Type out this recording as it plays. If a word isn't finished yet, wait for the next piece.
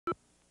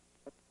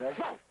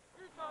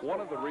One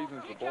of the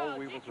reasons the Boll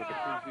Weevils are the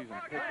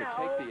preseason pick to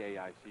take the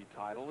AIC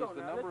title is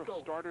the number of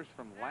starters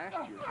from last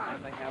year's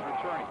team they have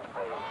returning,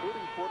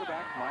 including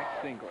quarterback Mike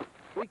Singler.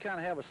 We kind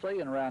of have a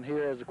saying around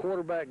here, as the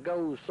quarterback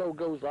goes, so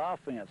goes the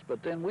offense.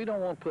 But then we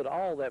don't want to put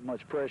all that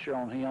much pressure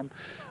on him.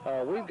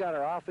 We've got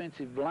our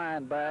offensive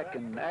line back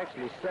and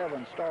actually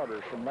 7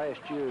 starters from last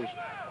year's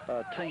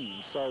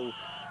team. So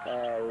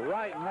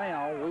right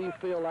now, we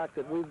feel like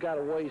that we've got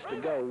a ways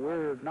to go.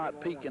 We're not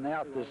peaking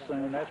out this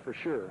soon, that's for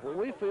sure. But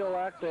we feel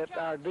like that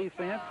our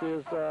defense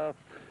is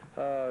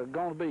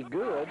going to be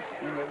good,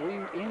 and that we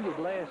ended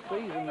last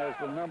season as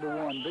the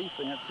 #1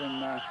 defense in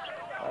the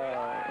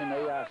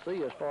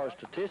AIC as far as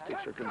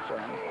statistics are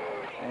concerned.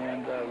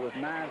 And with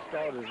 9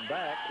 starters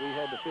back, we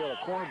had to fill a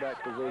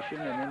cornerback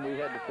position, and then we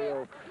had to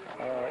fill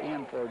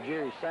in for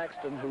Jerry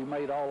Saxton, who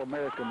made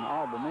All-American,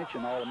 honorable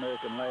mention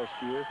All-American last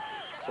year.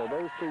 So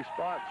those 2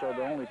 spots are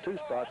the only 2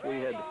 spots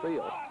we had to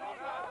fill.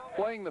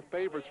 Playing the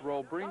favorites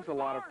role brings a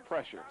lot of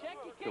pressure.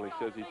 Billy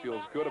says he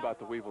feels good about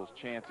the Weevils'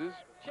 chances,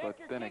 but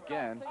then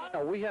again...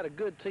 We had a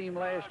good team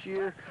last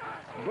year,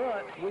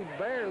 but we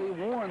barely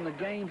won the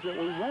games that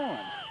we won.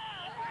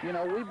 You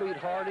know, we beat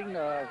Harding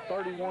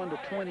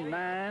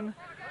 31-29.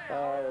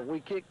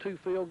 We kicked 2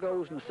 field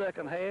goals in the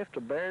second half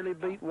to barely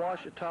beat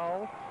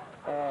Ouachita.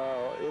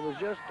 It was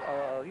just,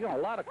 you know,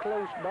 a lot of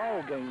close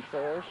ball games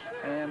for us,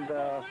 and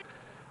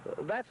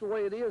that's the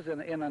way it is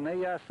in an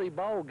AIC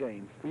ball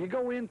game. When you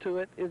go into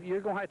it, you're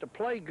going to have to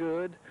play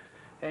good,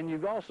 and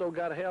you've also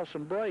got to have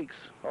some breaks,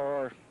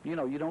 or, you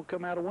know, you don't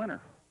come out a winner.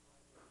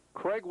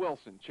 Craig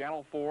Wilson,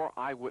 Channel 4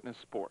 Eyewitness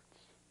Sports.